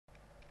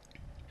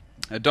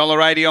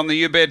$1.80 on the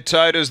U-Bet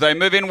tote as they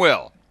move in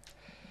well.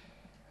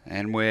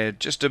 And we're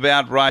just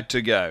about right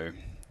to go.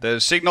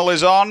 The signal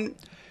is on.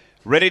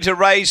 Ready to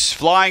race.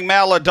 Flying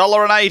Mal,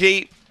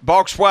 $1.80.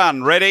 Box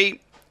 1, ready.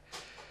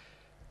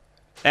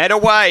 And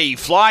away.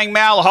 Flying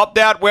Mal hopped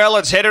out well.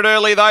 It's headed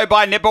early, though,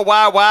 by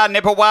Nippawawa.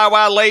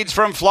 Nippawawa leads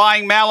from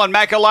Flying Mal and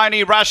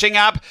Macaloni rushing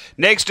up.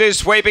 Next is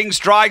Sweeping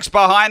Strikes.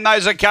 Behind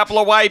those, a couple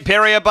away.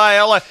 Perrier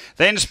Bale.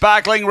 Then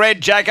Sparkling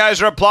Red.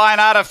 Jacko's Reply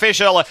and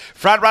Artificial.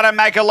 Front runner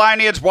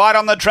Macaloni. It's wide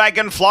on the track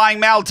and Flying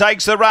Mal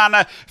takes the run.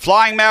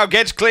 Flying Mal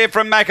gets clear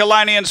from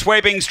Macaloni and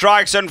Sweeping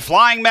Strikes. And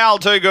Flying Mal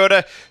too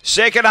good.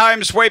 Second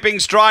home,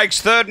 Sweeping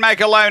Strikes. Third,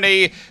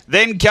 Macaloni.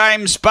 Then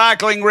came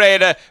Sparkling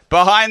Red.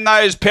 Behind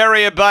those,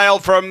 Perrier Bale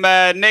from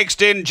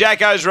next in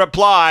Jacko's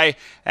Reply.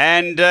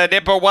 And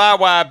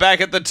Nippawawa back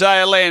at the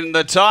tail end.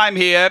 The time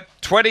here,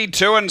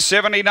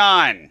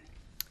 22:79.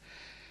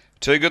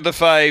 Too good the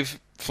fave.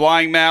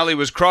 Flying Mal, he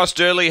was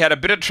crossed early, had a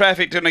bit of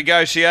traffic to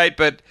negotiate,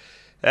 but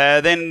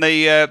then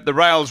the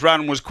rails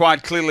run was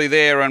quite clearly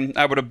there and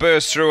able to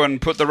burst through and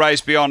put the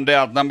race beyond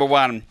doubt. Number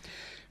 1.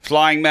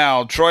 Flying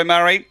Mal. Troy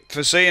Murray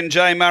for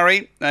C&J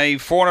Murray. A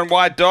fawn and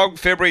white dog,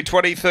 February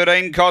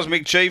 2013.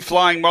 Cosmic Chief,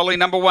 Flying Molly,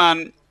 number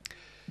 1.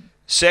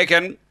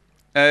 Second,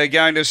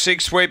 going to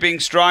 6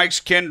 Sweeping Strikes.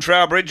 Ken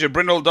Trowbridge, a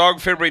brindle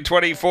dog, February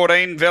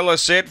 2014. Vela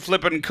Set,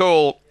 Flippin'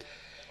 Cool.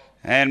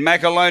 And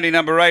Macaloni,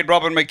 number 8.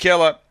 Robin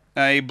McKellar.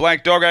 A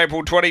black dog,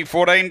 April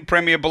 2014.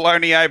 Premier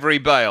Baloney, Avery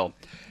Bale.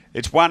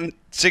 It's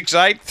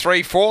 168,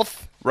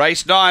 3/4.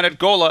 Race 9 at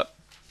Gawler.